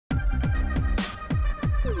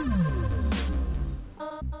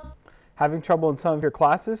Having trouble in some of your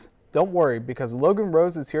classes? Don't worry, because Logan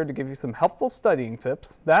Rose is here to give you some helpful studying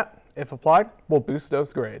tips that, if applied, will boost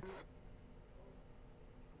those grades.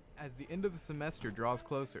 As the end of the semester draws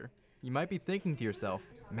closer, you might be thinking to yourself,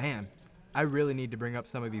 man, I really need to bring up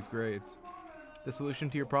some of these grades. The solution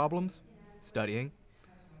to your problems? Studying.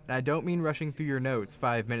 And I don't mean rushing through your notes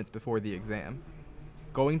 5 minutes before the exam.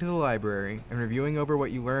 Going to the library and reviewing over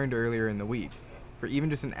what you learned earlier in the week, for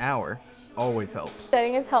even just an hour, always helps.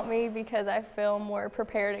 Studying has helped me because I feel more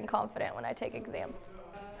prepared and confident when I take exams.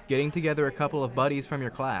 Getting together a couple of buddies from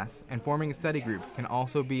your class and forming a study group can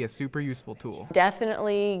also be a super useful tool.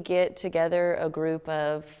 Definitely get together a group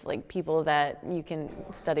of people that you can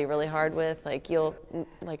study really hard with, like a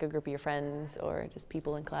group of your friends or just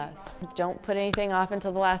people in class. Don't put anything off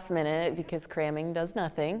until the last minute because cramming does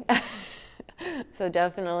nothing. So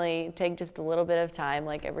definitely take just a little bit of time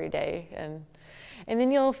every day and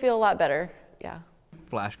then you'll feel a lot better, yeah.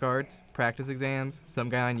 Flashcards, practice exams, some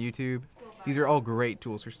guy on YouTube. These are all great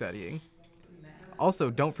tools for studying.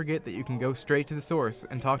 Also, don't forget that you can go straight to the source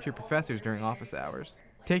and talk to your professors during office hours.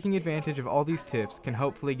 Taking advantage of all these tips can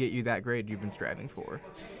hopefully get you that grade you've been striving for.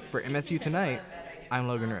 For MSU Tonight, I'm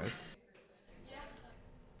Logan Rose.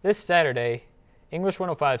 This Saturday, English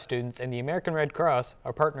 105 students and the American Red Cross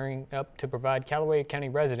are partnering up to provide Callaway County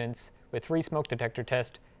residents with free smoke detector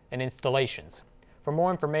tests and installations. For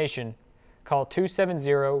more information, call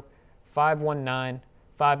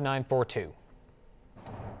 270-519-5942.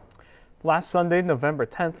 Last Sunday, November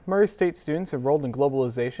 10th, Murray State students enrolled in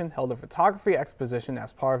Globalization held a photography exposition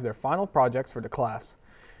as part of their final projects for the class.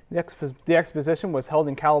 The exposition was held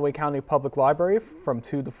in Callaway County Public Library from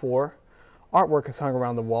 2 to 4. Artwork is hung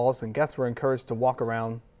around the walls and guests were encouraged to walk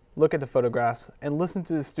around, look at the photographs, and listen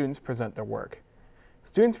to the students present their work.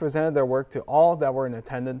 Students presented their work to all that were in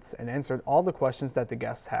attendance and answered all the questions that the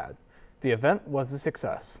guests had. The event was a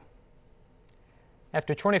success.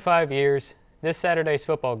 After 25 years, this Saturday's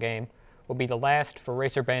football game will be the last for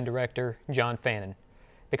Racer Band director John Fannin.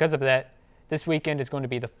 Because of that, this weekend is going to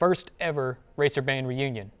be the first ever Racer Band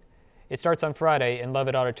reunion. It starts on Friday in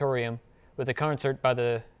Lovett Auditorium with a concert by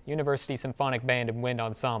the University Symphonic Band and Wind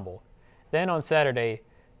Ensemble. Then on Saturday,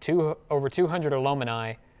 over 200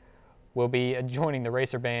 alumni will be joining the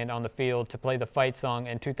Racer Band on the field to play the fight song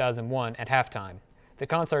in 2001 at halftime. The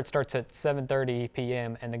concert starts at 7:30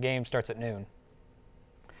 p.m. and the game starts at noon.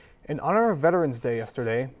 In honor of Veterans Day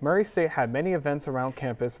yesterday, Murray State had many events around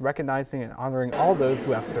campus recognizing and honoring all those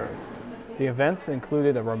who have served. The events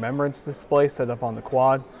included a remembrance display set up on the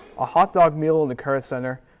quad, a hot dog meal in the Curris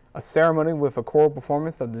Center, a ceremony with a choral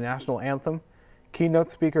performance of the national anthem, keynote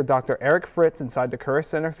speaker Dr. Eric Fritz inside the Curris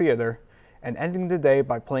Center Theater, and ending the day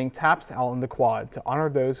by playing taps out in the quad to honor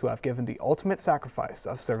those who have given the ultimate sacrifice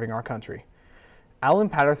of serving our country. Alan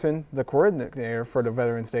Patterson, the coordinator for the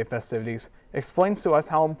Veterans Day festivities, explains to us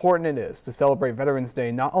how important it is to celebrate Veterans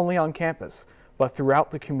Day not only on campus, but throughout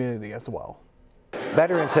the community as well.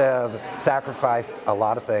 Veterans have sacrificed a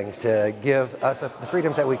lot of things to give us the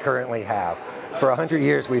freedoms that we currently have. For 100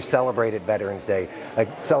 years we've celebrated Veterans Day, a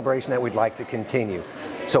celebration that we'd like to continue.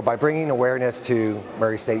 So by bringing awareness to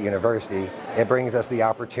Murray State University, it brings us the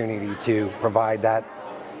opportunity to provide that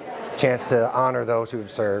chance to honor those who have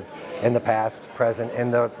served in the past, present,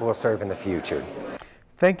 and those who will serve in the future.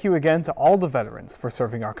 Thank you again to all the veterans for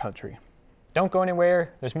serving our country. Don't go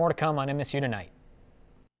anywhere. There's more to come on MSU Tonight.